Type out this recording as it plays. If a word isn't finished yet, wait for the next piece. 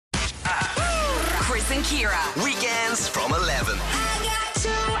and Ciara. Weekends from 11.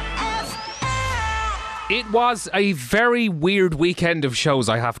 It was a very weird weekend of shows,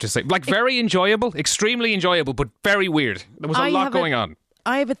 I have to say. Like, very enjoyable, extremely enjoyable, but very weird. There was a lot going on.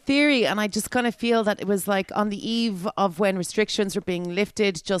 I have a theory, and I just kind of feel that it was like on the eve of when restrictions were being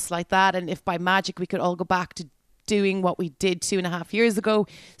lifted, just like that. And if by magic we could all go back to doing what we did 2.5 years ago.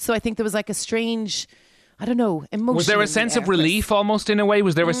 So I think there was like a strange, I don't know, emotion. Was there a sense of relief almost in a way?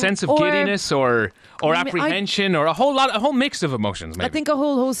 Was there a sense of giddiness or apprehension or a whole mix of emotions maybe? I think a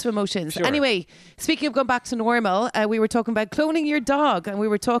whole host of emotions. Sure. Anyway, speaking of going back to normal, we were talking about cloning your dog, and we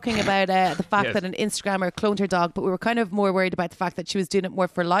were talking about the fact that an Instagrammer cloned her dog, but we were kind of more worried about the fact that she was doing it more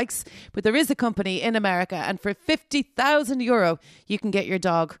for likes. But there is a company in America, and for €50,000 you can get your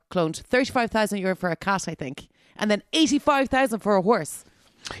dog cloned. €35,000 for a cat, I think, and then $85,000 for a horse.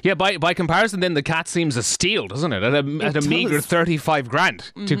 Yeah, by comparison, then the cat seems a steal, doesn't it? At a meager 35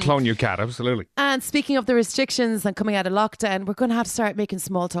 grand to clone your cat, absolutely. And speaking of the restrictions and coming out of lockdown, we're going to have to start making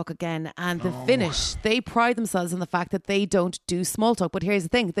small talk again. And the Finnish, they pride themselves on the fact that they don't do small talk. But here's the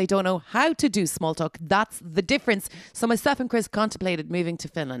thing, they don't know how to do small talk. That's the difference. So myself and Chris contemplated moving to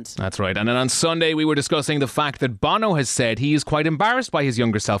Finland. That's right. And then on Sunday, we were discussing the fact that Bono has said he is quite embarrassed by his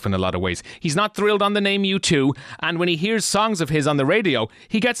younger self in a lot of ways. He's not thrilled on the name U2. And when he hears songs of his on the radio,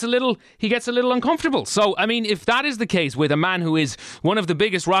 he gets a little uncomfortable. So, I mean, if that is the case with a man who is one of the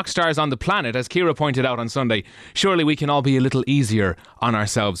biggest rock stars on the planet, as Ciara pointed out on Sunday, surely we can all be a little easier on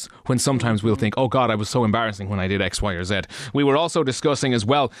ourselves when sometimes we'll think, oh God, I was so embarrassing when I did X, Y or Z. We were also discussing as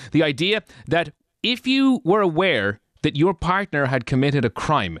well the idea that if you were aware that your partner had committed a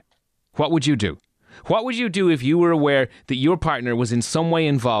crime, what would you do? What would you do if you were aware that your partner was in some way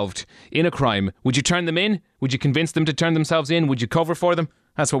involved in a crime? Would you turn them in? Would you convince them to turn themselves in? Would you cover for them?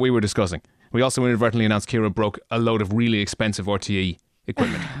 That's what we were discussing. We also inadvertently announced Ciara broke a load of really expensive RTE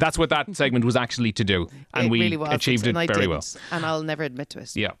equipment. That's what that segment was actually to do. And we really achieved it very well. And I'll never admit to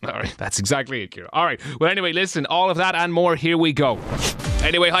it. Yeah, all right. That's exactly it, Ciara. All right. Well, anyway, listen, all of that and more, here we go.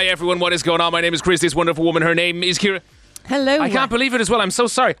 Anyway, hi everyone. What is going on? My name is Chris. This wonderful woman, her name is Ciara. Hello. I can't believe it as well. I'm so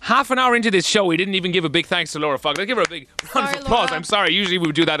sorry. Half an hour into this show, we didn't even give a big thanks to Laura Fogg. Let's give her a big round of applause. Laura. I'm sorry. Usually we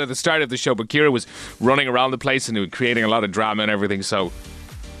would do that at the start of the show, but Ciara was running around the place and creating a lot of drama and everything, so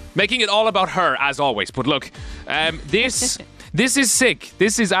making it all about her, as always. But look, this is sick.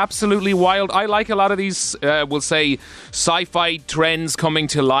 This is absolutely wild. I like a lot of these, we'll say, sci-fi trends coming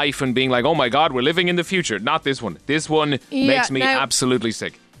to life and being like, oh my God, we're living in the future. Not this one. This one makes me absolutely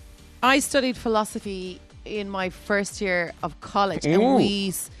sick. I studied philosophy in my first year of college. And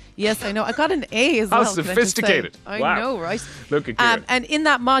yes, I know. I got an A as well. How sophisticated. I know, right? Look at Ciara. And in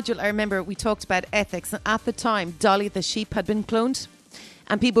that module, I remember we talked about ethics. And at the time, Dolly the sheep had been cloned.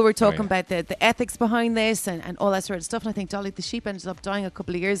 And people were talking about the ethics behind this and all that sort of stuff. And I think Dolly the sheep ended up dying a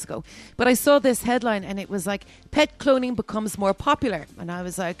couple of years ago. But I saw this headline and it was like, pet cloning becomes more popular. And I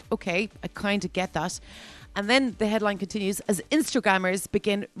was like, okay, I kind of get that. And then the headline continues, as Instagrammers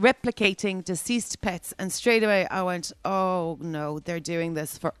begin replicating deceased pets. And straight away I went, oh no, they're doing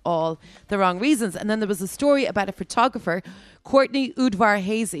this for all the wrong reasons. And then there was a story about a photographer, Courtney Udvar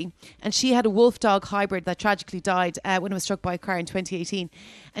Hazy, and she had a wolf dog hybrid that tragically died when it was struck by a car in 2018.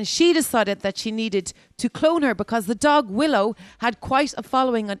 And she decided that she needed to clone her because the dog Willow had quite a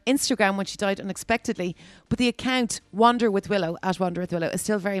following on Instagram when she died unexpectedly. But the account Wander with Willow, at Wander with Willow, is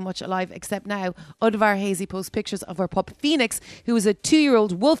still very much alive, except now Udvar Hazy posts pictures of her pup Phoenix, who is a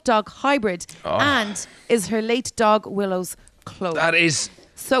 2-year-old wolf dog hybrid and is her late dog Willow's clone. That is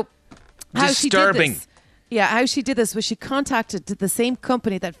so disturbing. How she did this was she contacted the same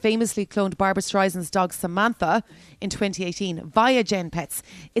company that famously cloned Barbra Streisand's dog Samantha in 2018, Viagen Pets.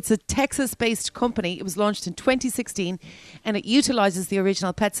 It's a Texas-based company. It was launched in 2016 and it utilises the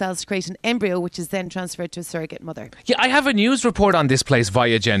original pet cells to create an embryo which is then transferred to a surrogate mother. Yeah, I have a news report on this place,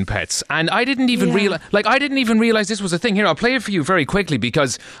 Viagen Pets, and I didn't even realize this was a thing. Here, I'll play it for you very quickly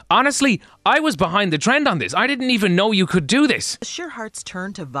because honestly, I was behind the trend on this. I didn't even know you could do this. Surehearts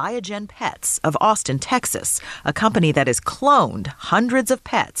turned to Viagen Pets of Austin, Texas, a company that has cloned hundreds of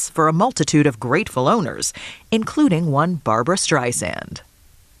pets for a multitude of grateful owners, including one Barbra Streisand.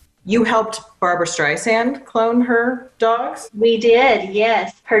 You helped Barbra Streisand clone her dogs? We did,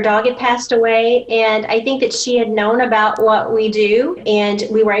 yes. Her dog had passed away, and I think that she had known about what we do, and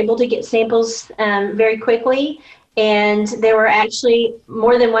we were able to get samples very quickly, and there were actually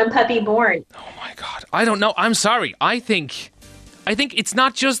more than one puppy born. Oh my God. I don't know. I'm sorry. I think it's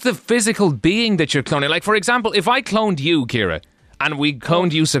not just the physical being that you're cloning. Like, for example, if I cloned you, Ciara, and we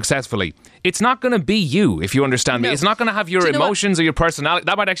cloned you successfully, it's not going to be you, if you understand me. No. It's not going to have your emotions or your personality.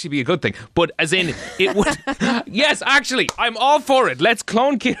 That might actually be a good thing. But as in, it would... Yes, actually, I'm all for it. Let's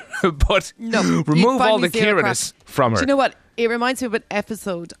clone Ciara, but remove all the Ciara-ness from her. Do you know what? It reminds me of an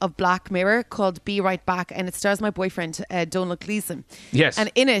episode of Black Mirror called Be Right Back, and it stars my boyfriend, Donald Gleeson. Yes. And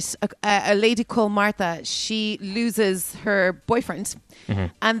in it, a lady called Martha, she loses her boyfriend,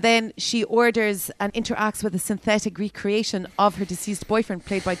 and then she orders and interacts with a synthetic recreation of her deceased boyfriend,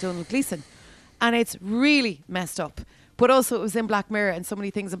 played by Donald Gleeson. And it's really messed up. But also, it was in Black Mirror, and so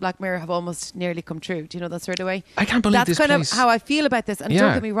many things in Black Mirror have almost nearly come true. Do you know that sort of way? I can't believe That's this kind place. of how I feel about this. And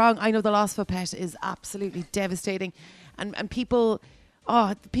don't get me wrong, I know the loss of a pet is absolutely devastating. And people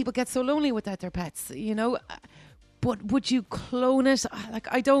get so lonely without their pets, you know. But would you clone it? Like,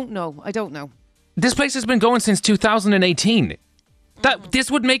 I don't know. This place has been going since 2018.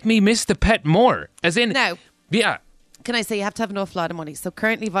 This would make me miss the pet more. As in... Now... Yeah. Can I say you have to have an awful lot of money? So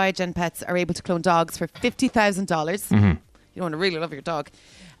currently Viagen Pets are able to clone dogs for $50,000. You don't want to really love your dog.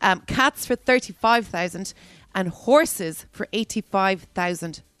 Cats for $35,000 and horses for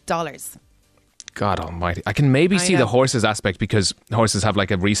 $85,000. God almighty. I can maybe see the horses aspect because horses have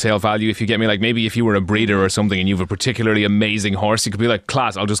like a resale value, if you get me. Like maybe if you were a breeder or something and you have a particularly amazing horse, you could be like,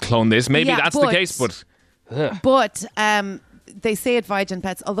 class, I'll just clone this. Maybe that's the case, but... But they say at Viagen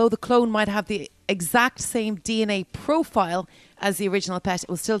Pets, although the clone might have the exact same DNA profile as the original pet, it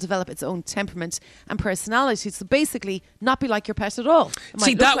will still develop its own temperament and personality. So basically, not be like your pet at all. It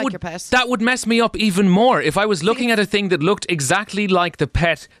might look like your pet. That would mess me up even more if I was looking at a thing that looked exactly like the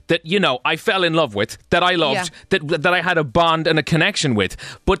pet that, you know, I fell in love with, that I loved, that I had a bond and a connection with.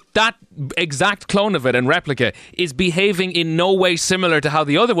 But that exact clone of it and replica is behaving in no way similar to how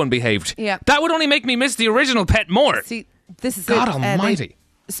the other one behaved. Yeah. That would only make me miss the original pet more. See, this is God almighty.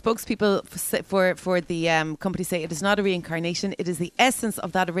 Spokespeople for the company say it is not a reincarnation, it is the essence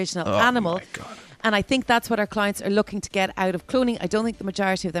of that original animal. My God. And I think that's what our clients are looking to get out of cloning. I don't think the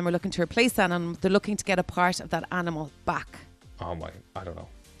majority of them are looking to replace that animal. They're looking to get a part of that animal back. I don't know.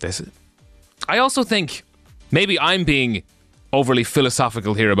 I also think maybe I'm being overly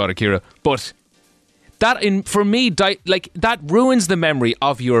philosophical here about Ciara, but for me, that ruins the memory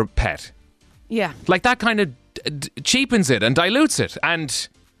of your pet. Yeah. Like that kind of cheapens it and dilutes it and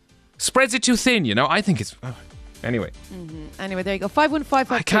spreads it too thin, you know. I think it's... Anyway. Anyway, there you go.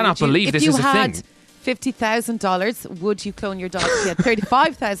 515. I cannot believe this is a thing. If you had $50,000, would you clone your dog? If you had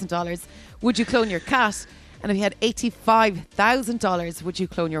 $35,000, would you clone your cat? And if you had $85,000, would you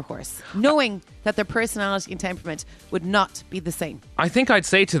clone your horse? Knowing that their personality and temperament would not be the same. I think I'd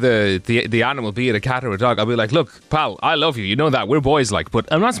say to the animal, be it a cat or a dog, I'll be like, look, pal, I love you. You know that. We're boys, like,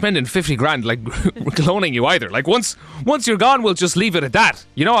 but I'm not spending 50 grand like cloning you either. Like once you're gone, we'll just leave it at that.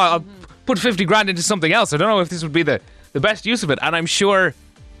 You know, I'll put 50 grand into something else. I don't know if this would be the best use of it. And I'm sure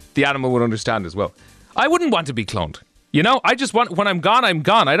the animal would understand as well. I wouldn't want to be cloned. You know, I just want, when I'm gone, I'm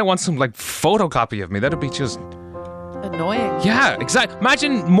gone. I don't want some like photocopy of me. That'd be just... annoying. Yeah, exactly.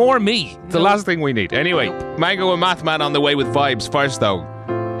 Imagine more me. The last thing we need. Anyway, Mango and Mathman on the way with vibes. First though,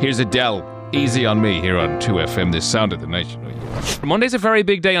 here's Adele. Easy on me here on 2FM. This sound of the night. Monday's a very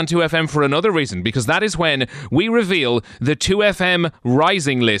big day on 2FM for another reason, because that is when we reveal the 2FM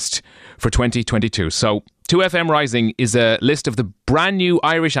Rising list for 2022. So 2FM Rising is a list of the brand new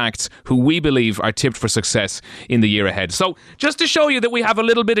Irish acts who we believe are tipped for success in the year ahead. So just to show you that we have a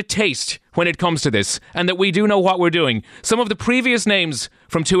little bit of taste when it comes to this and that we do know what we're doing, some of the previous names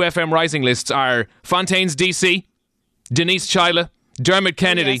from 2FM Rising lists are Fontaine's DC, Denise Chyla, Dermot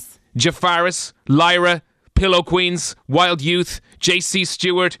Kennedy, Jafaris, Lyra, Pillow Queens, Wild Youth, JC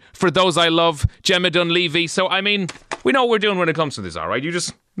Stewart, For Those I Love, Gemma Dunleavy. So, I mean, we know what we're doing when it comes to this, all right? You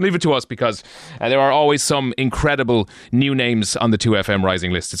just leave it to us because there are always some incredible new names on the 2FM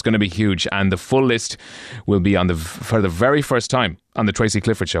Rising list. It's going to be huge, and the full list will be for the very first time on the Tracy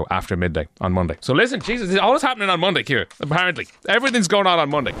Clifford Show after midday on Monday. So listen, Jesus, it's always happening on Monday, Ciara. Apparently. Everything's going on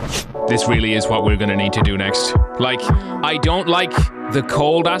Monday. This really is what we're going to need to do next. Like, I don't like the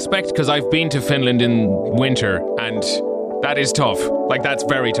cold aspect because I've been to Finland in winter and that is tough. Like, that's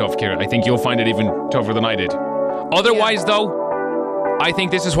very tough, Ciara. I think you'll find it even tougher than I did. Otherwise, though, I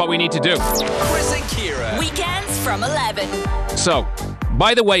think this is what we need to do. Chris and Ciara. Weekends from 11. So,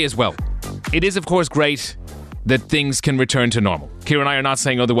 by the way as well, it is of course great that things can return to normal. Ciara and I are not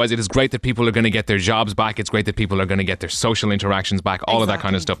saying otherwise. It is great that people are going to get their jobs back. It's great that people are going to get their social interactions back. All of that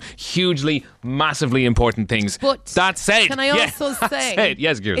kind of stuff. Hugely, massively important things. But that said, can I also say,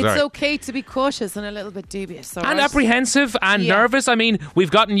 yes, Ciara, it's sorry. okay to be cautious and a little bit dubious. And apprehensive and nervous. I mean,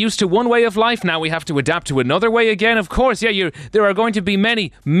 we've gotten used to one way of life. Now we have to adapt to another way again. Of course, there are going to be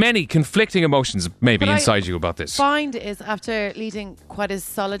many, many conflicting emotions maybe inside you about this. Find is, after leading quite a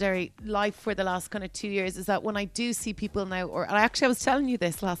solitary life for the last kind of 2 years, is that when I do see people now, or I was telling you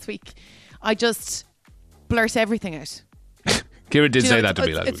this last week, I just blurt everything out. Ciara did say that to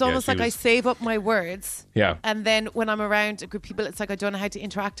me last week. It's almost like I save up my words. Yeah. And then when I'm around a group of people, it's like I don't know how to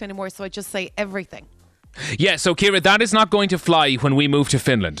interact anymore, so I just say everything. Yeah, so Ciara, that is not going to fly when we move to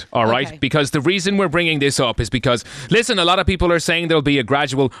Finland, all right? Okay. Because the reason we're bringing this up is because, listen, a lot of people are saying there'll be a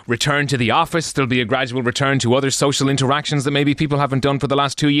gradual return to the office, there'll be a gradual return to other social interactions that maybe people haven't done for the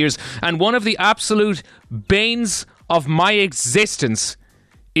last 2 years. And one of the absolute banes of my existence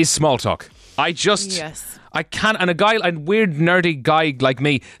is small talk. I can't, and a weird nerdy guy like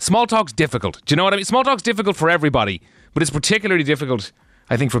me, small talk's difficult. Do you know what I mean? Small talk's difficult for everybody, but it's particularly difficult,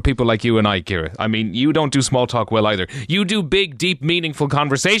 I think, for people like you and I, Ciara. I mean, you don't do small talk well either. You do big, deep, meaningful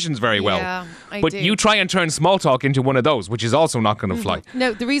conversations very well. Yeah, but do. you try and turn small talk into one of those, which is also not going to fly.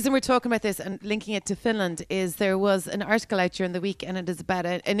 No, the reason we're talking about this and linking it to Finland is there was an article out during the week, and it is about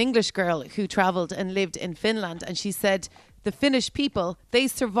an English girl who travelled and lived in Finland, and she said the Finnish people, they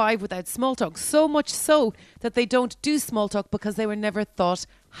survive without small talk, so much so that they don't do small talk because they were never taught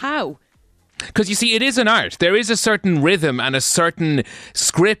how. Because you see, it is an art. There is a certain rhythm and a certain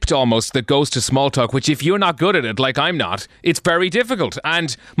script almost that goes to small talk, which if you're not good at it, like I'm not, it's very difficult.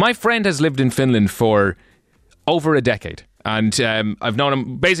 And my friend has lived in Finland for over a decade. And I've known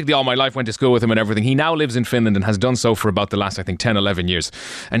him basically all my life, went to school with him and everything. He now lives in Finland and has done so for about the last, I think, 10, 11 years.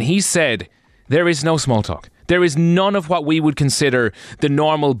 And he said, there is no small talk. There is none of what we would consider the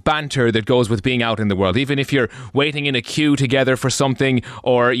normal banter that goes with being out in the world. Even if you're waiting in a queue together for something,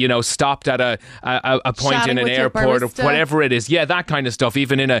 or, you know, stopped at a point Chatting in an with your airport or barista. whatever it is. Yeah, that kind of stuff.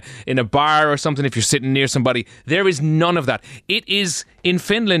 Even in a bar or something, if you're sitting near somebody, there is none of that. It is, in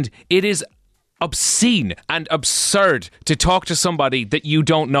Finland, it is obscene and absurd to talk to somebody that you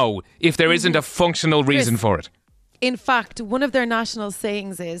don't know if there isn't a functional reason for it. In fact, one of their national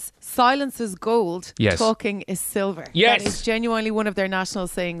sayings is, silence is gold, Yes. talking is silver. Yes. That is genuinely one of their national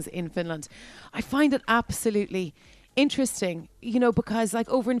sayings in Finland. I find it absolutely interesting, you know, because like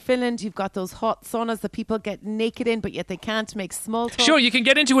over in Finland, you've got those hot saunas that people get naked in, but yet they can't make small talk. Sure, you can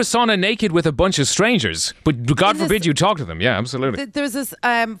get into a sauna naked with a bunch of strangers, but God forbid you talk to them. Yeah, absolutely. There's this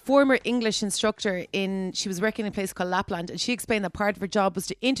former English instructor she was working in a place called Lapland, and she explained that part of her job was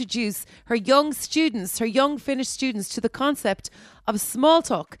to introduce her young Finnish students to the concept of small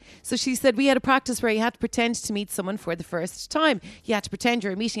talk. So she said we had a practice where you had to pretend to meet someone for the first time. You had to pretend you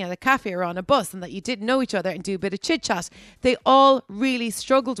were meeting at a cafe or on a bus and that you didn't know each other and do a bit of chit chat. They all really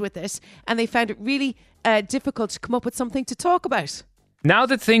struggled with it, and they found it really difficult to come up with something to talk about. Now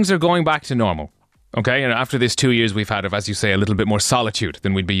that things are going back to normal, okay, and after this 2 years we've had of, as you say, a little bit more solitude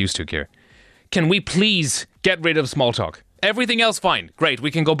than we'd be used to, Ciara, can we please get rid of small talk? Everything else fine, great, we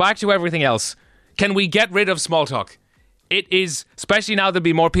can go back to everything else. Can we get rid of small talk? It is, especially now there'll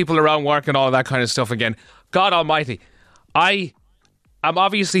be more people around work and all of that kind of stuff again. God almighty, I am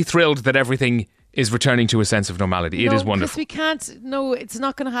obviously thrilled that everything is returning to a sense of normality. It is wonderful. Because we can't, no, it's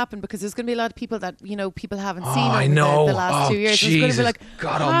not going to happen, because there's going to be a lot of people that, you know, people haven't seen I over know. the last 2 years. Jesus. It's going to be like,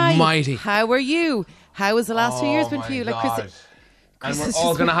 God hi, almighty. how are you? How has the last 2 years been for you? Like, Chris, And we're it's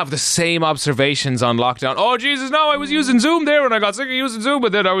all just going to have the same observations on lockdown. Oh, Jesus, no, I was using Zoom there and I got sick of using Zoom,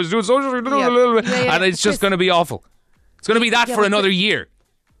 but then I was doing social. Yeah. And it's just going to be awful. It's going to be that for another year.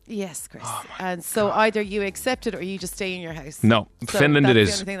 Yes, Chris. And so either you accept it or you just stay in your house. No, So Finland it that's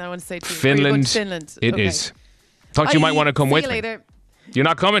is. the only thing that I want to say to you. Finland, Finland. it Okay. is. Thought you might want to come See with you me. later. You're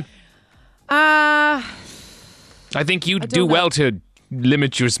not coming? Uh, I think you'd I do don't know. well to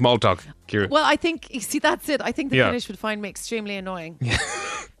limit your small talk, Ciara. well, I think, you see, that's it. I think the Yeah. Finnish would find me extremely annoying.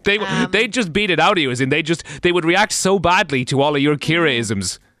 They'd just beat it out of you, as in they would react so badly to all of your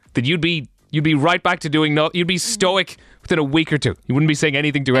Ciara-isms that you'd be right back to doing you'd be stoic within a week or two. You wouldn't be saying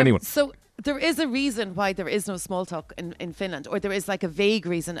anything to anyone. So there is a reason why there is no small talk in Finland, or there is like a vague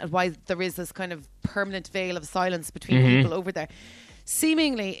reason and why there is this kind of permanent veil of silence between Mm-hmm. people over there.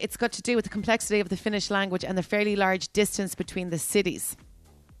 Seemingly, it's got to do with the complexity of the Finnish language and the fairly large distance between the cities.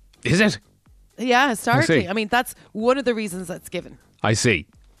 Is it? Yeah, historically. see. I mean, that's one of the reasons that's given. I see.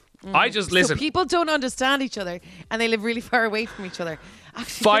 I just listen. So people don't understand each other and they live really far away from each other.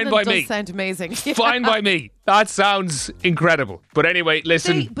 Actually, Fine Finland by does me. sound amazing. Fine by me. That sounds incredible. But anyway,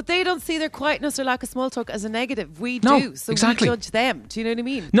 listen. But they don't see their quietness or lack of small talk as a negative. We No, do. So exactly. we judge them. Do you know what I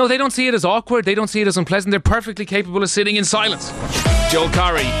mean? No, they don't see it as awkward. They don't see it as unpleasant. They're perfectly capable of sitting in silence. Joel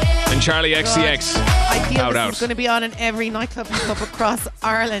Corry and Charlie XCX. I feel Out, this out. is going to be on in every nightclub and pub across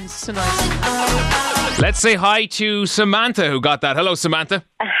Ireland tonight. Let's say hi to Samantha who got that. Hello, Samantha.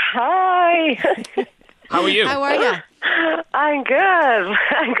 Hi. How are you? How are you? I'm good.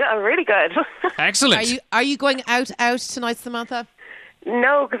 I'm really good. Excellent. Are you going out tonight, Samantha?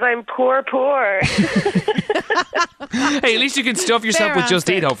 No, because I'm poor. Hey, at least you can stuff yourself Fair with Just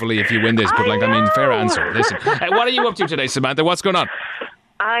answer. Eat, hopefully, if you win this. But, fair answer. Listen, what are you up to today, Samantha? What's going on?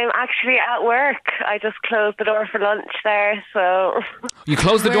 I'm actually at work. I just closed the door for lunch there, so... You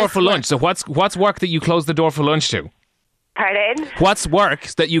close the door Where's for lunch. So what's work that you close the door for lunch to? Pardon? What's work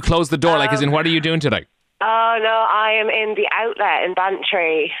that you close the door? As in, what are you doing today? Oh, no, I am in the outlet in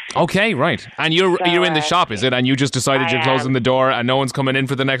Bantry. Okay, right. And you're in the shop, is it? And you just decided I you're closing am. the door and no one's coming in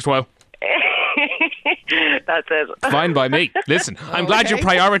for the next while? That's it. Fine by me. Listen, I'm glad you're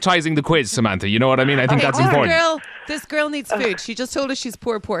prioritising the quiz, Samantha. You know what I mean? I think that's important. This girl needs food. She just told us she's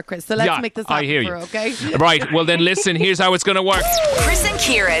poor, Chris. So let's make this happen I hear for you. her, okay? Right, well then listen, here's how it's going to work. Chris and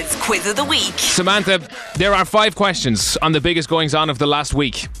Ciara's Quiz of the Week. Samantha, there are 5 questions on the biggest goings on of the last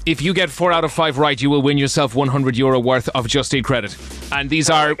week. If you get 4 out of 5 right, you will win yourself €100 worth of Just Eat credit. And these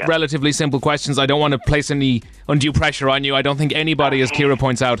are relatively simple questions. I don't want to place any undue pressure on you. I don't think anybody, as Ciara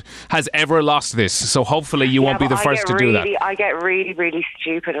points out, has ever lost this. So hopefully you won't be the first to do that. I get really, really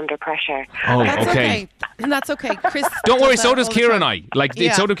stupid under pressure. Oh, That's okay. That's okay. Chris. Don't worry, does so that does all the Ciara and time. I.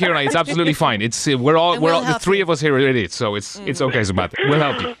 So do Ciara and I. It's absolutely fine. It's we're all the help 3 you. of us here are idiots, so it's okay, Samantha. We'll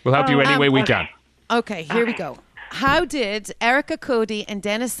help you. We'll help you any way we can. Okay, here we go. How did Erica Cody and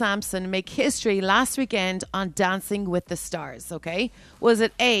Dennis Sampson make history last weekend on Dancing with the Stars? Okay, was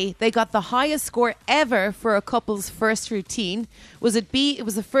it A, they got the highest score ever for a couple's first routine? Was it B, it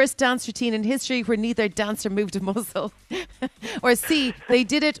was the first dance routine in history where neither dancer moved a muscle? Or C, they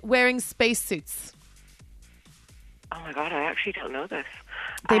did it wearing spacesuits? Oh my God, I actually don't know this.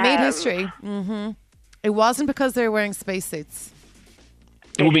 They made history. It wasn't because they were wearing spacesuits.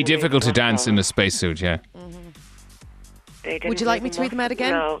 It would be difficult to dance in a spacesuit, yeah. Would you like me to read them out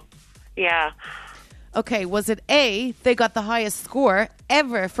again? No. Yeah. Okay, was it A, they got the highest score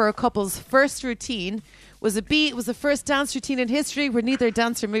ever for a couple's first routine? Was it B, it was the first dance routine in history where neither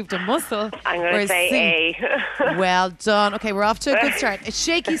dancer moved a muscle? I'm going Or to say C, A. well done. Okay, we're off to a good start. A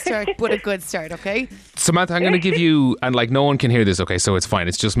shaky start, but a good start, okay? Samantha, I'm going to give you, and no one can hear this, okay, so it's fine.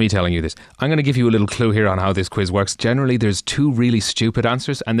 It's just me telling you this. I'm going to give you a little clue here on how this quiz works. Generally, there's 2 really stupid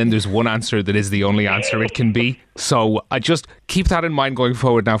answers, and then there's one answer that is the only answer it can be. So I just keep that in mind going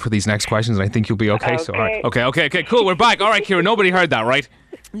forward now for these next questions, and I think you'll be okay. So, all right. Okay, cool. We're back. All right, Ciara, nobody heard that, right?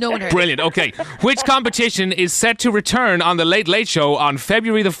 No one heard. Brilliant. Okay. Which competition is set to return on The Late Late Show on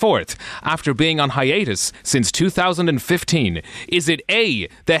February the 4th after being on hiatus since 2015? Is it A,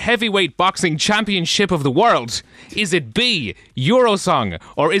 the Heavyweight Boxing Championship of the World? Is it B, Eurosong?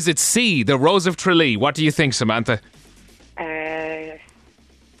 Or is it C, the Rose of Tralee? What do you think, Samantha?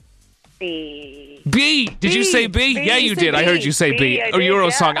 B. B. Did you say B? Yeah, you did. I heard you say B. I Or did,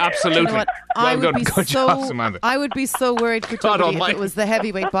 Eurosong, yeah. absolutely. You know what? I Well would done. be Good job, Samantha. I would be so worried for God Tony if almighty. it was the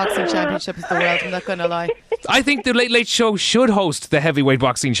heavyweight boxing championship of the world. I'm not going to lie. I think the Late Late Show should host the Heavyweight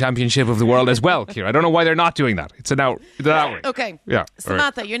Boxing Championship of the World as well, Ciara. I don't know why they're not doing that. It's an outrage. Okay. Yeah. all right.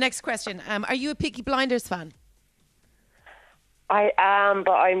 Samantha, your next question. Are you a Peaky Blinders fan? I am,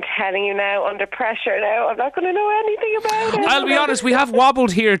 but I'm telling you now, under pressure now, I'm not going to know anything about it. I'll be honest, we have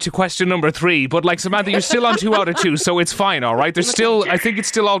wobbled here to question number 3, but Samantha, you're still on 2 out of 2, so it's fine, all right? I think it's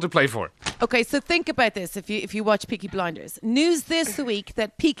still all to play for. Okay, so think about this if you watch Peaky Blinders. News this week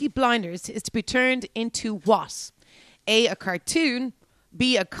that Peaky Blinders is to be turned into what? A, a cartoon,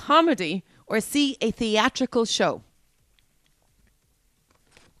 B, a comedy, or C, a theatrical show?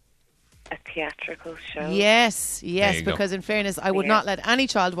 A theatrical show. Yes, There you go. because in fairness, I would not let any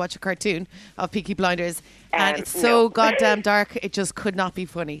child watch a cartoon of Peaky Blinders. And it's so no. goddamn dark, it just could not be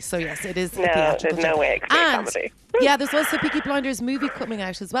funny. So yes, it is a No, theatrical there's no show. way it could be a And comedy. yeah, there's also a Peaky Blinders movie coming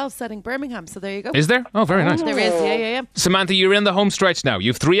out as well, set in Birmingham. So there you go. Is there? Oh, very nice. There is, yeah. Samantha, you're in the home stretch now.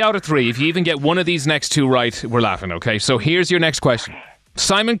 You've 3 out of 3. If you even get one of these next 2 right, we're laughing, okay? So here's your next question.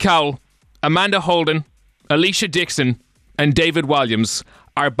 Simon Cowell, Amanda Holden, Alicia Dixon, and David Williams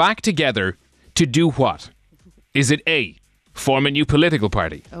are back together to do what? Is it A, form a new political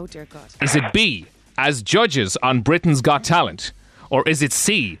party? Oh, dear God. Is it B, as judges on Britain's Got Talent? Or is it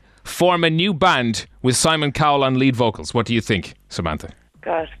C, form a new band with Simon Cowell on lead vocals? What do you think, Samantha?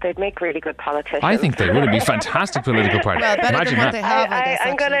 God, they'd make really good politicians. I think they would. It'd be fantastic political party. Well, better Imagine than what that. they have, I guess.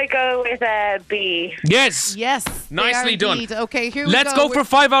 I'm going to go with B. Yes. Yes. Nicely done. Indeed. Okay, here we Let's go. go for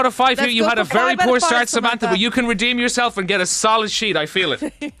 5 out of 5 here. Let's You go had a for very 5 out poor of 5, start, Samantha, Samantha. but you can redeem yourself and get a solid sheet. I feel it.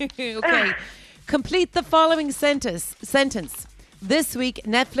 Okay. Complete the following sentence. This week,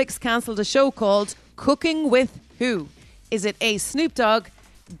 Netflix cancelled a show called Cooking with Who? Is it A, Snoop Dogg,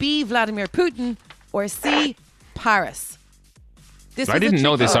 B, Vladimir Putin, or C, Paris? This I was a didn't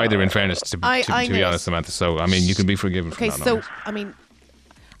know tricky this one. either, in fairness, to I be know. honest, Samantha. So, I mean, you can be forgiven for Okay, not so, knowing it. I mean,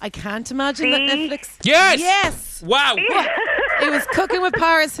 I can't imagine that C? Netflix... Yes! Yes! Wow! It was Cooking with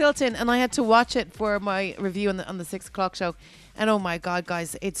Paris Hilton, and I had to watch it for my review on the 6 o'clock show. And oh my God,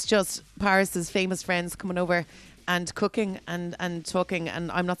 guys, it's just Paris's famous friends coming over and cooking and talking,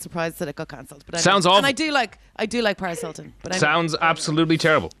 and I'm not surprised that it got cancelled. But anyway. Sounds awful. And I do like Paris Hilton. But anyway. Sounds absolutely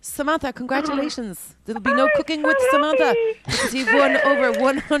terrible. Samantha, congratulations. There'll be no cooking with Samantha because you've won over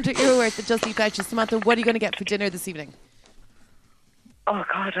 €100 worth of Just Eat vouchers. Samantha, what are you going to get for dinner this evening? Oh,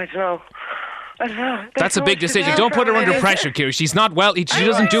 God, I don't know. There's That's so a big much to decision. go Don't put her from under it. pressure, Ciara. She's not well. She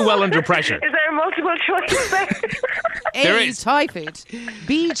doesn't do well under pressure. Is there a multiple choice there? There A, is. Thai food,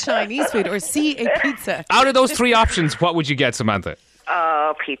 B, Chinese food, or C, a pizza? Out of those 3 options, what would you get, Samantha?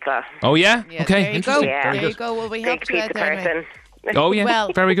 Oh, pizza. Oh, yeah? Yeah, Okay, there you interesting. go. Yeah. Very There you good. go. Well, we Big helped you out pizza there. Anyway. person. Oh, yeah.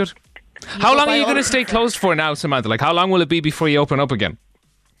 Well, Very good. How go long by are you all going to the- stay closed for now, Samantha? Like, how long will it be before you open up again?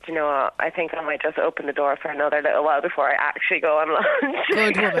 Do you know what? I think I might just open the door for another little while before I actually go on lunch.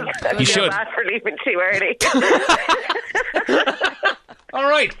 Good woman. I You feel should. bad for leaving too early. All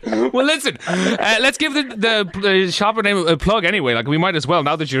right. Well, listen. Let's give the shop name a plug anyway. Like, we might as well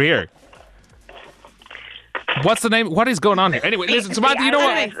now that you're here. What's the name? What is going on here? Anyway, listen, Samantha, you know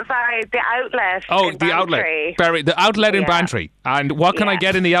what? Sorry, the outlet. Oh, in the outlet. Bantry. Barry, the outlet in Yeah. Bantry. And what can I Yeah.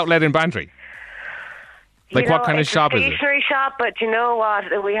 get in the outlet in Bantry? Like, You what know, kind of it's shop a is it? stationery shop, but you know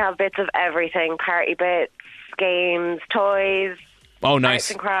what? We have bits of everything. Party bits, games, toys, Oh, arts nice.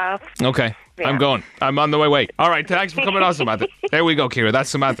 and crafts. Okay, Yeah. I'm going. I'm on the way. All right, thanks for coming on, Samantha. There we go, Ciara. That's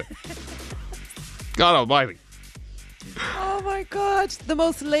Samantha. God almighty. Oh my God, the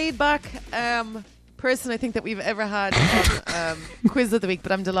most laid back person I think that we've ever had on Quiz of the Week.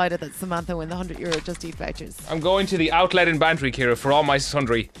 But I'm delighted that Samantha won the €100 Just Eat vouchers. I'm going to the outlet in Bantry, Ciara, for all my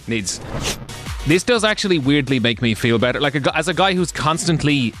sundry needs. This does actually weirdly make me feel better. Like, as a guy who's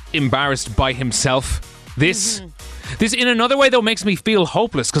constantly embarrassed by himself, this in another way, though, makes me feel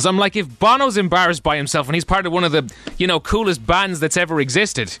hopeless. Because I'm like, if Bono's embarrassed by himself and he's part of one of the, coolest bands that's ever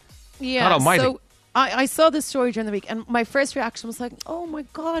existed. Yeah, God almighty. so I saw this story during the week, and my first reaction was like, "Oh my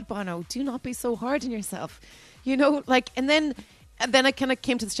God, Bono, do not be so hard on yourself," And then I kind of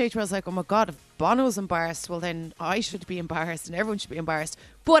came to the stage where I was like, "Oh my God, if Bono's embarrassed, well then I should be embarrassed, and everyone should be embarrassed."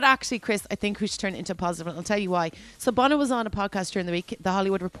 But actually, Chris, I think we should turn it into positive, and I'll tell you why. So Bono was on a podcast during the week, the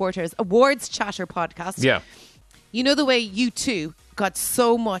Hollywood Reporter's Awards Chatter podcast. Yeah. You know the way U2 got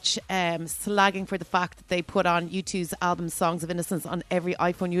so much slagging for the fact that they put on U2's album Songs of Innocence on every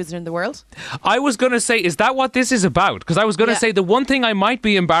iPhone user in the world? I was going to say, is that what this is about? Because I was going to Yeah. say the one thing I might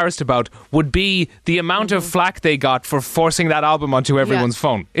be embarrassed about would be the amount of flack they got for forcing that album onto everyone's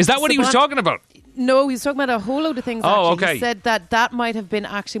phone. Is that what So he was Bon- talking about? No, he was talking about a whole load of things. Oh, actually. okay. He said that might have been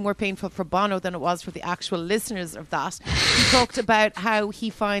actually more painful for Bono than it was for the actual listeners of that. He talked about how he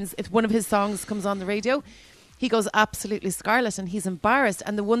finds if one of his songs comes on the radio, he goes absolutely scarlet and he's embarrassed.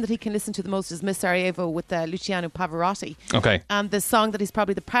 And the one that he can listen to the most is Miss Sarajevo with Luciano Pavarotti. Okay. And the song that he's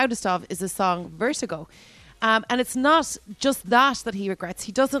probably the proudest of is the song Vertigo. And it's not just that he regrets.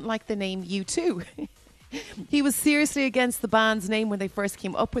 He doesn't like the name U2. He was seriously against the band's name when they first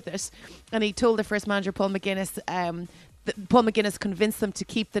came up with it. And he told their first manager, Paul McGuinness, Paul McGuinness convinced them to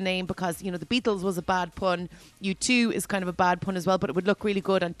keep the name because, the Beatles was a bad pun. U2 is kind of a bad pun as well, but it would look really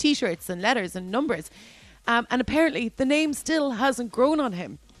good on T-shirts and letters and numbers. And apparently the name still hasn't grown on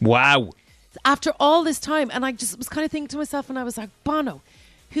him. Wow. After all this time. And I just was kind of thinking to myself, and I was like, Bono,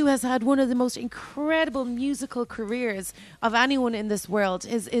 who has had one of the most incredible musical careers of anyone in this world,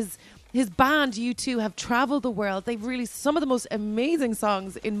 his band U2 have travelled the world. They've really some of the most amazing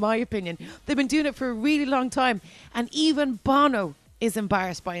songs, in my opinion. They've been doing it for a really long time. And even Bono is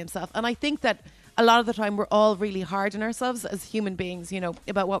embarrassed by himself. And I think that a lot of the time we're all really hard on ourselves as human beings,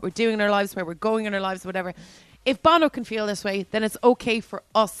 about what we're doing in our lives, where we're going in our lives, whatever. If Bono can feel this way, then it's okay for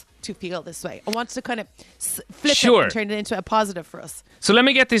us to feel this way. I want to kind of flip it and turn it into a positive for us. So let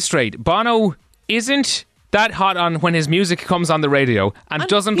me get this straight. Bono isn't that hot on when his music comes on the radio and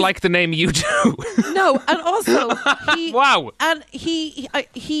doesn't like the name U2. No, and also he Wow. and he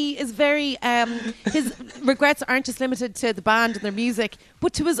is very his regrets aren't just limited to the band and their music,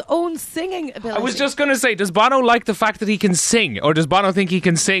 but to his own singing ability. I was just going to say, does Bono like the fact that he can sing, or does Bono think he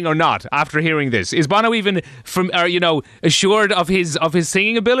can sing or not after hearing this? Is Bono even assured of his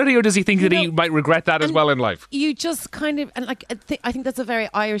singing ability, or does he think that he might regret that as well in life? You just kind of, and like I think that's a very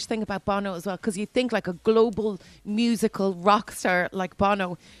Irish thing about Bono as well, because you think like a global musical rock star like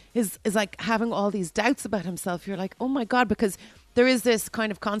Bono is like having all these doubts about himself. You're like, oh my God, because there is this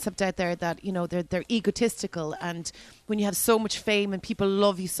kind of concept out there that, you know, they're egotistical, and when you have so much fame and people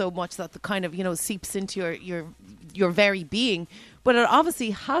love you so much that the kind of, you know, seeps into your very being. But it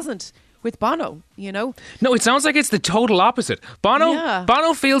obviously hasn't with Bono, you know? No, it sounds like it's the total opposite.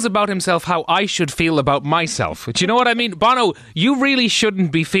 Bono feels about himself how I should feel about myself. Do you know what I mean? Bono, you really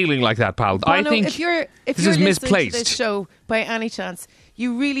shouldn't be feeling like that, pal. Bono, I think if you're this is misplaced. To this show by any chance,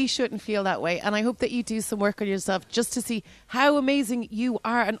 you really shouldn't feel that way. And I hope that you do some work on yourself just to see how amazing you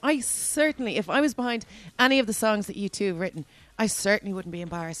are. And I certainly, if I was behind any of the songs that you two have written, I certainly wouldn't be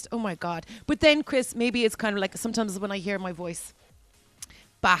embarrassed. Oh my God. But then, Chris, maybe it's kind of like sometimes when I hear my voice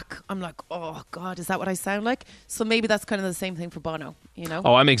back, I'm like, oh God, is that what I sound like? So maybe that's kind of the same thing for Bono, you know?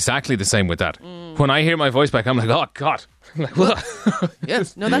 Oh, I'm exactly the same with that. When I hear my voice back, I'm like, oh God. Like,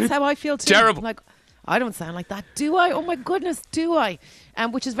 yes, no, that's how I feel too. Terrible. I'm like, I don't sound like that, do I? Oh my goodness, do I?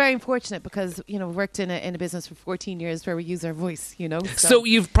 Which is very unfortunate because, you know, we worked in a business for 14 years where we use our voice, you know. So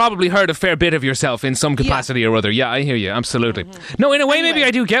you've probably heard a fair bit of yourself in some capacity or other. Yeah, I hear you. Absolutely. No, in a way, maybe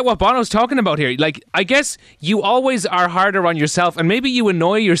I do get what Bono's talking about here. Like, I guess you always are harder on yourself, and maybe you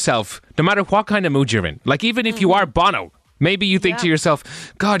annoy yourself no matter what kind of mood you're in. Like, even if you are Bono, maybe you think to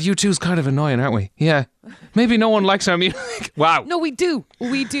yourself, God, you two's kind of annoying, aren't we? Yeah. Maybe no one likes our music. Wow. No, we do.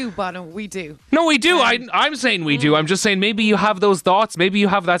 We do, Bono. We do. No, we do. I'm saying we do. I'm just saying maybe you have those thoughts. Maybe you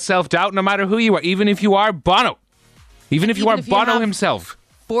have that self-doubt no matter who you are. Even if you are Bono. Even if you are Bono himself.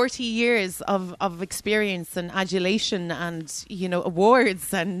 40 years of experience and adulation and, you know,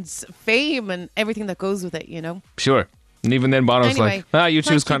 awards and fame and everything that goes with it, you know. Sure. And even then Bono's anyway, like, you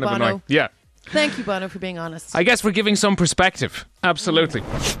two's kind of annoying. Yeah. Thank you, Bono, for being honest. I guess we're giving some perspective. Absolutely.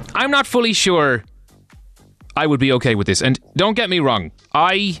 I'm not fully sure I would be okay with this. And don't get me wrong.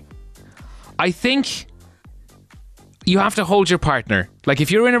 I think you have to hold your partner. Like, if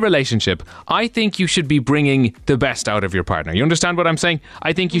you're in a relationship, I think you should be bringing the best out of your partner. You understand what I'm saying?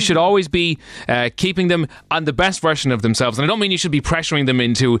 I think you should always be keeping them on the best version of themselves. And I don't mean you should be pressuring them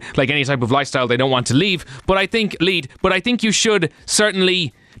into like any type of lifestyle they don't want to leave. But I think you should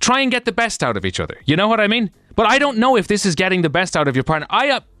certainly try and get the best out of each other. You know what I mean? But I don't know if this is getting the best out of your partner.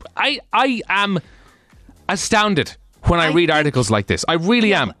 I am astounded when I read articles like this. I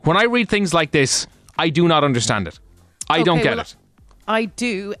really am. When I read things like this, I do not understand it. I don't get it. I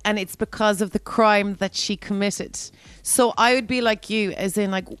do, and it's because of the crime that she committed. So I would be like you, as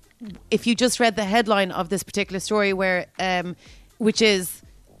in, like, if you just read the headline of this particular story where, which is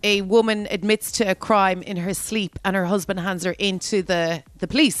a woman admits to a crime in her sleep and her husband hands her into the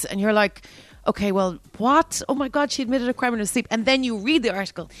police, and you're like, okay, well, what? Oh my God, she admitted a crime in her sleep. And then you read the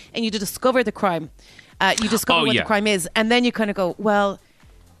article and you discover the crime. You discover what the crime is, and then you kind of go, well,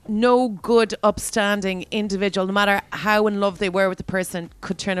 no good, upstanding individual, no matter how in love they were with the person,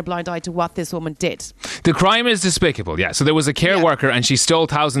 could turn a blind eye to what this woman did. The crime is despicable, yeah. So there was a care worker and she stole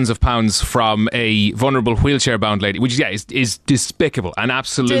thousands of pounds from a vulnerable wheelchair-bound lady, which, is despicable and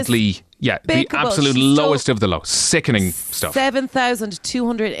absolutely... the absolute lowest of the low. Sickening stuff.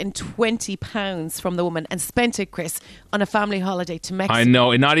 £7,220 from the woman and spent it, Chris, on a family holiday to Mexico. I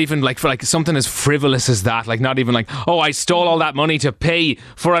know. Not even like for like something as frivolous as that. Like not even like, oh, I stole all that money to pay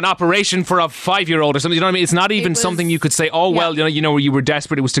for an operation for a 5-year-old or something. You know what I mean? It's not even something you could say, oh, well, you know, you were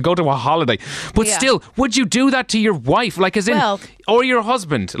desperate. It was to go to a holiday. But still, would you do that to your wife? Like as in, or your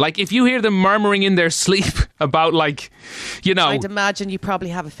husband? Like if you hear them murmuring in their sleep about like, you know. I'd imagine you probably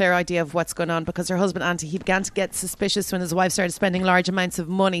have a fair idea of what's going on, because her husband, Auntie, he began to get suspicious when his wife started spending large amounts of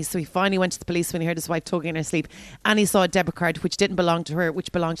money. So he finally went to the police when he heard his wife tugging in her sleep, and he saw a debit card which didn't belong to her,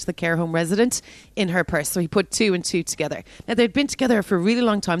 which belonged to the care home resident, in her purse. So he put 2 and 2 together. Now, they'd been together for a really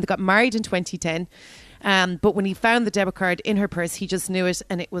long time. They got married in 2010. But when he found the debit card in her purse, he just knew it,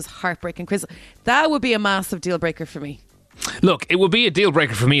 and it was heartbreaking. Chris, that would be a massive deal breaker for me. Look, it would be a deal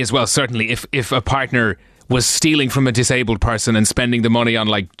breaker for me as well, certainly, if a partner was stealing from a disabled person and spending the money on,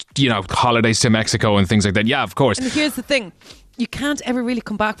 like, you know, holidays to Mexico and things like that. Yeah, of course. And here's the thing. You can't ever really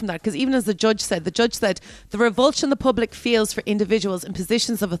come back from that, because even as the judge said the revulsion the public feels for individuals in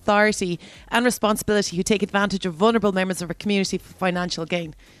positions of authority and responsibility who take advantage of vulnerable members of our community for financial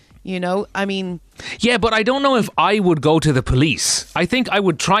gain. You know, I mean, Yeah, but I don't know if I would go to the police. I think I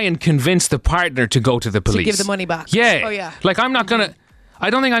would try and convince the partner to go to the police. to give the money back. Yeah. Oh, yeah. Like, I'm not going to... I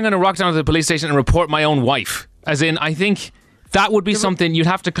don't think I'm going to rock down to the police station and report my own wife. As in, I think that would be something you'd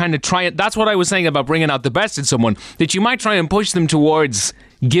have to kind of try it. That's what I was saying about bringing out the best in someone, that you might try and push them towards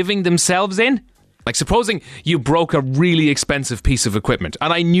giving themselves in. Like, supposing you broke a really expensive piece of equipment,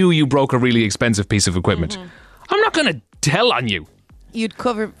 and I knew you broke a really expensive piece of equipment. I'm not going to tell on you. You'd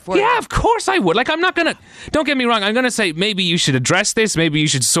cover for Yeah, it. of course I would. Like, I'm not going to... Don't get me wrong. I'm going to say, maybe you should address this. Maybe you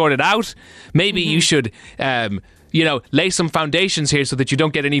should sort it out. Maybe you should, lay some foundations here so that you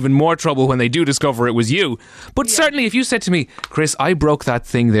don't get in even more trouble when they do discover it was you. But certainly, if you said to me, Chris, I broke that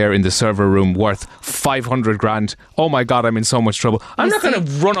thing there in the server room worth 500 grand. Oh my God, I'm in so much trouble. I'm not going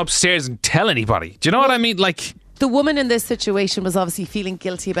to run upstairs and tell anybody. Do you know what I mean? Like... The woman in this situation was obviously feeling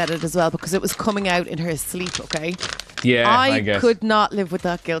guilty about it as well because it was coming out in her sleep, okay? Yeah, I I guess. could not live with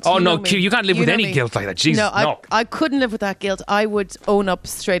that guilt. Oh, You no, know me. Q, you can't live with know any me. guilt like that. Jesus, no. I couldn't live with that guilt. I would own up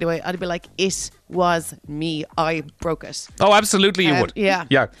straight away. I'd be like, it was me. I broke it. Oh, absolutely you would. Yeah.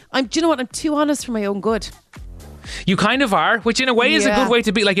 Yeah. Do you know what? I'm too honest for my own good. You kind of are, which in a way is a Yeah. good way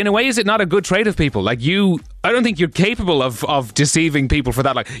to be. Like, in a way, is it not a good trait of people? Like, I don't think you're capable of deceiving people for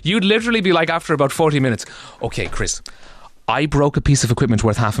that. Like, you'd literally be like, after about 40 minutes, okay, Chris, I broke a piece of equipment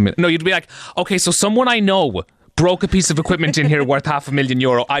worth €500,000. No, you'd be like, okay, so someone I know broke a piece of equipment in here worth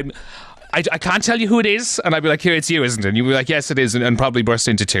 €500,000. I can't tell you who it is. And I'd be like, here, it's you, isn't it? And you'd be like, yes, it is. And probably burst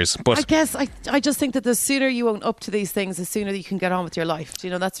into tears. But I guess I just think that the sooner you own up to these things, the sooner you can get on with your life. Do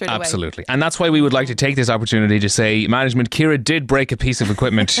you know, that's sort of way. absolutely. And that's why we would like to take this opportunity to say, management, Ciara did break a piece of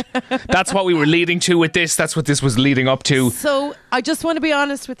equipment. That's what we were leading to with this. That's what this was leading up to. So I just want to be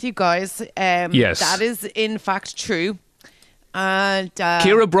honest with you guys. Yes. That is in fact true. And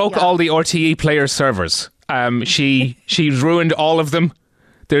Ciara broke all the RTE player servers. She's ruined all of them.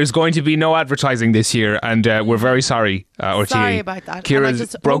 There's going to be no advertising this year, and we're very sorry, RTE. Sorry about that. And I Ciara's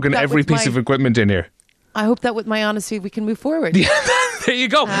just broken hope that every with piece my- of equipment in here. I hope that with my honesty we can move forward. There you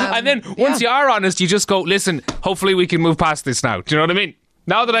go. And then once you are honest, you just go, listen, hopefully we can move past this now. Do you know what I mean?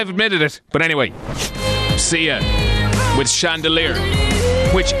 Now that I've admitted it. But anyway, see ya with Chandelier,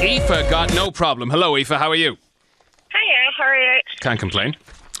 which Aoife got no problem. Hello, Aoife, how are you? Hiya, how are you? Can't complain.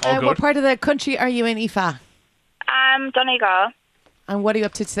 All good. What part of the country are you in, Aoife? Donegal. And what are you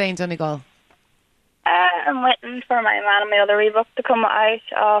up to today in Donegal? I'm waiting for my man and my other rebook to come out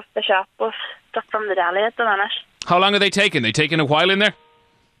of the shop with stuff from the deli at the minute. How long are they taking? They taking a while in there?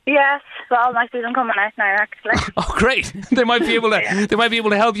 Yes, well, I see them coming out now, actually. Oh, great! They might be able to. They might be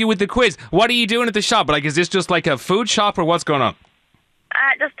able to help you with the quiz. What are you doing at the shop? Like, is this just like a food shop, or what's going on?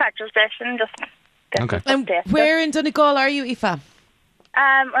 Just petrol station, just get Okay. some And stuff tasty. where in Donegal are you, Aoife?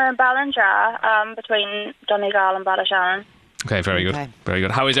 We're in Ballindraw, between Donegal and Ballyshannon. Okay, very good. Okay. Very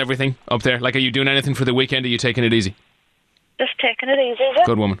good. How is everything up there? Like, are you doing anything for the weekend? Are you taking it easy? Just taking it easy, is it?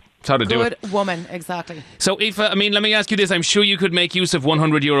 Good woman. That's how to do it. Good woman, exactly. So, Aoife, I mean, let me ask you this. I'm sure you could make use of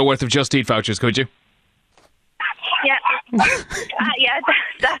 €100 worth of Just Eat vouchers, could you? Yeah. Yeah,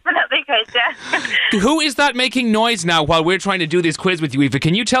 definitely could, yeah. Who is that making noise now while we're trying to do this quiz with you, Aoife?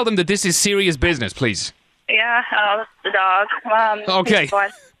 Can you tell them that this is serious business, please? Yeah, that's the dog. Okay. He's fine.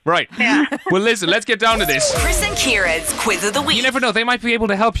 Right. Yeah. Well, listen, let's get down to this. Chris and Ciara's Quiz of the Week. You never know, they might be able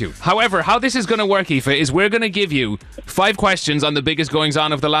to help you. However, how this is going to work, Aoife, is we're going to give you 5 questions on the biggest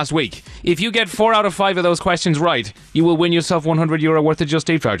goings-on of the last week. If you get 4 out of 5 of those questions right, you will win yourself €100 worth of Just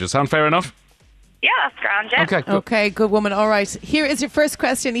Eat vouchers. Sound fair enough? Yeah, that's grand, yeah. Okay. Good. Okay, good woman. All right. Here is your first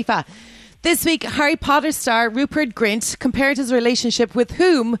question, Aoife. This week, Harry Potter star Rupert Grint compared his relationship with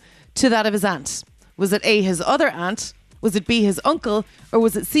whom to that of his aunt? Was it A, his other aunt? Was it B, his uncle? Or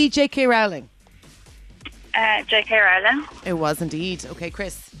was it C, J.K. Rowling? J.K. Rowling. It was indeed. Okay,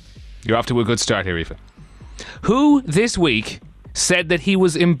 Chris. You're off to a good start here, Aoife. Who this week said that he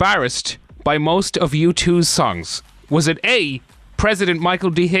was embarrassed by most of U2's songs? Was it A, President Michael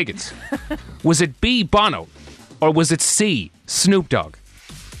D. Higgins? Was it B, Bono? Or was it C, Snoop Dogg?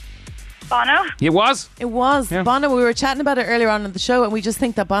 Bono. It was? It was. Yeah. Bono, we were chatting about it earlier on in the show, and we just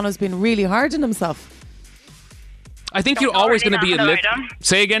think that Bono's been really hard on himself. I think you're Don't always really going to be a know little... about him.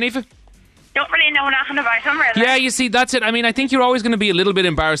 Say again, Aoife? Don't really know nothing about him, really. Yeah, you see, that's it. I mean, I think you're always going to be a little bit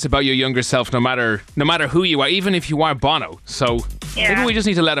embarrassed about your younger self, no matter who you are, even if you are Bono. So Yeah. maybe we just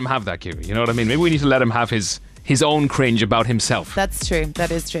need to let him have that, Ciara. You know what I mean? Maybe we need to let him have his own cringe about himself. That's true.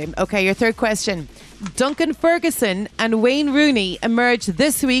 That is true. Okay, your third question. Duncan Ferguson and Wayne Rooney emerged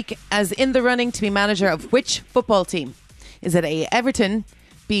this week as in the running to be manager of which football team? Is it A, Everton,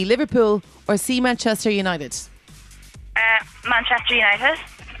 B, Liverpool, or C, Manchester United? Manchester United.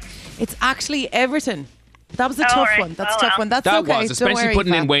 It's actually Everton. That was a tough right. one. That's Oh, a tough well. one. That's That okay. was, Don't especially worry,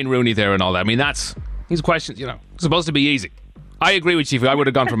 putting in Fab. Wayne Rooney there and all that. I mean, these questions, supposed to be easy. I agree with you. I would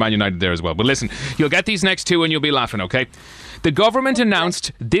have gone for Man United there as well. But listen, you'll get these next two and you'll be laughing, okay? The government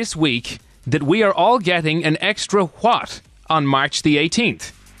announced this week that we are all getting an extra what on March the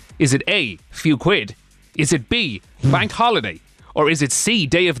 18th? Is it A, few quid? Is it B, bank holiday? Or is it C,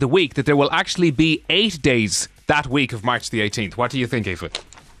 day of the week, that there will actually be 8 days that week of March the 18th? What do you think, Aoife?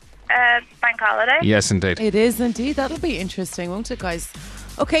 Bank holiday. Yes, indeed. It is indeed. That'll be interesting, won't it, guys?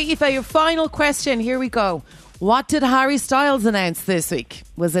 Okay, Aoife, your final question. Here we go. What did Harry Styles announce this week?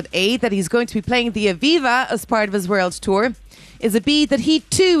 Was it A, that he's going to be playing the Aviva as part of his world tour? Is it B, that he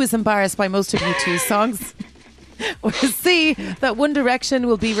too is embarrassed by most of U2's songs? Or C, that One Direction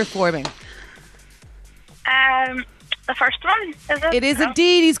will be reforming? The first one, is it? It is No.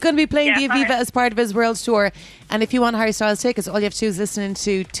 indeed. He's going to be playing the Yeah, Aviva alright. as part of his world tour. And if you want Harry Styles tickets, all you have to do is listen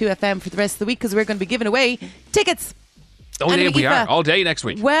to 2FM for the rest of the week, because we're going to be giving away tickets. Oh, yeah, Anyway, we are. Aoife, All day next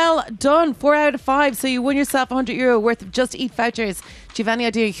week. Well done. 4 out of 5. So you won yourself €100 worth of Just Eat vouchers. Do you have any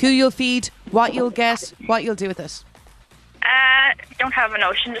idea who you'll feed, what you'll get, what you'll do with it? Don't have a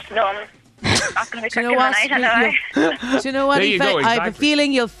notion, just know I'm not going to be Do you cooking know what? tonight anyway. Do you know what, There you Aoife? go, I have a exactly.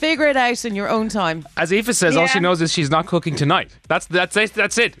 feeling you'll figure it out in your own time. As Aoife says, all Yeah. she knows is she's not cooking tonight. That's it.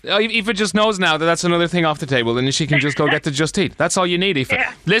 That's it. Aoife just knows now that that's another thing off the table, and she can just go get the Just Eat. That's all you need, Aoife.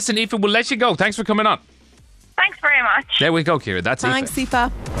 Yeah. Listen, Aoife, we'll let you go. Thanks for coming on. Thanks very much. There we go, Ciara. That's Thanks, Aoife.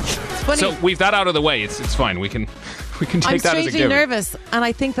 Aoife. It's funny. So we've that out of the way. It's fine. We can take I'm that as a strangely given. nervous, and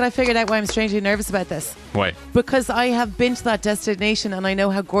I think that I figured out why I'm strangely nervous about this. Why? Because I have been to that destination and I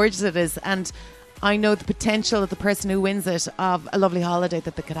know how gorgeous it is, and I know the potential of the person who wins it of a lovely holiday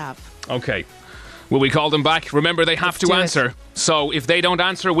that they could have. Okay. Will we call them back? Remember, they have Let's to do it. answer. So if they don't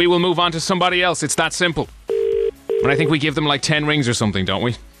answer, we will move on to somebody else. It's that simple. And I think we give them like 10 rings or something, don't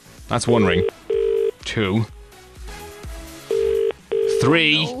we? That's one ring. 2.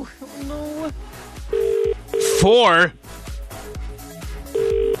 3. Oh, no. 4.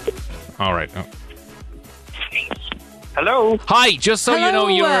 All right. Oh. Hello. Hi, just so you know, Hello.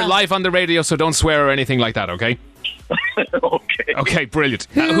 you're live on the radio, so don't swear or anything like that, okay? Okay. Okay, brilliant.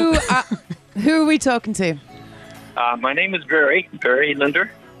 Who are we talking to? My name is Barry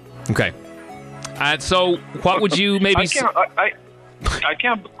Linder. Okay. And so, what would you maybe... I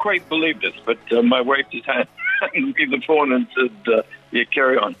can't quite believe this, but my wife just handed me the phone and said, "Yeah,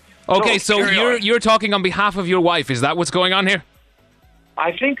 carry on." Okay, so carry on. you're talking on behalf of your wife. Is that what's going on here?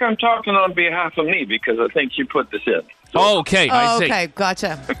 I think I'm talking on behalf of me because I think she put this in. Okay, I Oh, see. okay,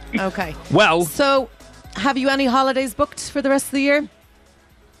 gotcha. Okay. Well, So, have you any holidays booked for the rest of the year?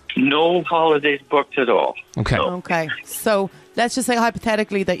 No holidays booked at all. okay. No. Okay. So, let's just say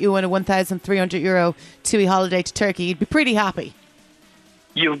hypothetically that you win a €1,300 TUI holiday to Turkey. You'd be pretty happy.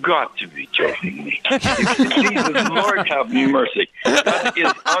 You've got to be joking me. Jesus, Lord have mercy. That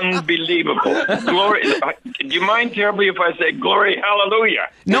is unbelievable. Glory. Do you mind terribly if I say glory, hallelujah?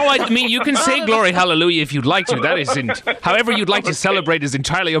 No, I mean, you can say glory hallelujah if you'd like to. That isn't... However you'd like to celebrate is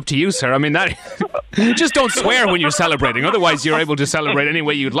entirely up to you, sir. I mean, that... Just don't swear when you're celebrating. Otherwise, you're able to celebrate any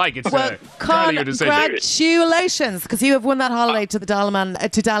way you'd like. It's Well, entirely your decision. congratulations, because you have won that holiday to the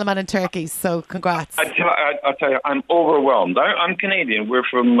Dalaman in Turkey. So, congrats. I tell you, I'm overwhelmed. I'm Canadian. We're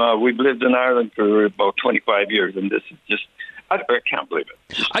from, we've lived in Ireland for about 25 years, and this is just, I can't believe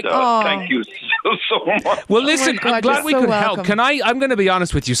it. Just, thank you so much. Well, listen, God, I'm glad you're we so could welcome. help. I'm going to be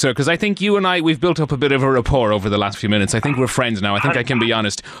honest with you, sir, because I think you and we've built up a bit of a rapport over the last few minutes. I think we're friends now. I think I can be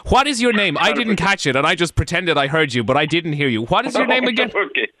honest. What is your name? I didn't catch it, and I just pretended I heard you, but I didn't hear you. What is your name again?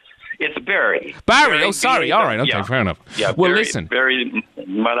 Okay. It's Barry. Barry. Oh, sorry. All right. Okay, Yeah. fair enough. Yeah, Well, Barry, listen. Barry,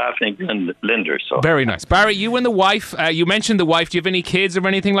 my last name is Linder. So Very nice. Barry, you and the wife, you mentioned the wife. Do you have any kids or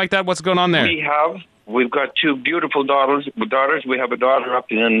anything like that? What's going on there? we've got two beautiful daughters. We have a daughter up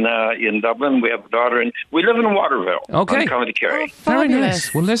in Dublin. We have a daughter we live in Waterville. Okay. On County Kerry. Very Fabulous.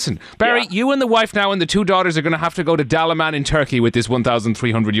 nice. Well, listen, Barry, you and the wife now and the two daughters are going to have to go to Dalaman in Turkey with this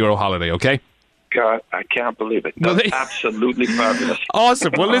 €1,300 holiday, okay? God, I can't believe it. Well, That's absolutely fabulous.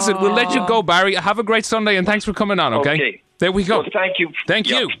 Awesome. Well, listen, we'll let you go, Barry. Have a great Sunday and thanks for coming on, okay? Okay. There we go. Well, thank you. Thank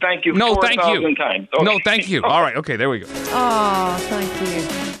Yeah, you. Thank you. No, thank you. 4,000 times. Okay. No, thank you. All right, okay, there we go. Oh,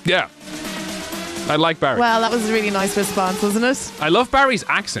 thank you. Yeah. I like Barry. Well, that was a really nice response, wasn't it? I love Barry's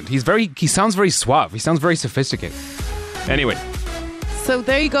accent. He sounds very suave. He sounds very sophisticated. Anyway. So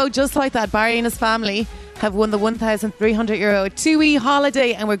there you go, just like that. Barry and his family have won the €1,300 TUI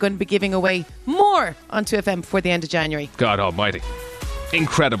holiday, and we're going to be giving away more on 2FM before the end of January. God almighty.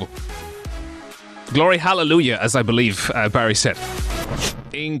 Incredible. Glory hallelujah, as I believe Barry said.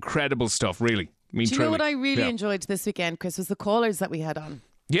 Incredible stuff, really. I mean, Do you know truly. what I really Yeah. enjoyed this weekend, Chris, was the callers that we had on.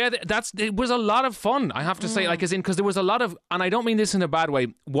 Yeah, it was a lot of fun, I have to say, like, as in, because there was a lot of, and I don't mean this in a bad way,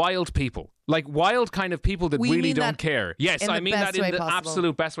 wild people. Like, wild kind of people that really don't care. Yes, I mean that in the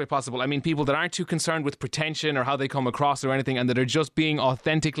absolute best way possible. I mean people that aren't too concerned with pretension or how they come across or anything, and that are just being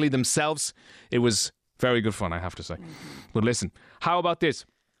authentically themselves. It was very good fun, I have to say. But listen, how about this?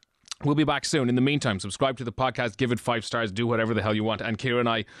 We'll be back soon. In the meantime, subscribe to the podcast, give it 5 stars, do whatever the hell you want, and Ciara and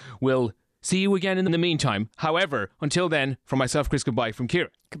I will see you again in the meantime. However, until then, from myself, Chris, goodbye. From Ciara.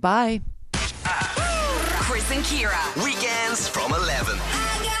 Goodbye. Chris and Ciara. Weekends from 11.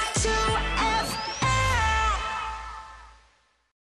 I got to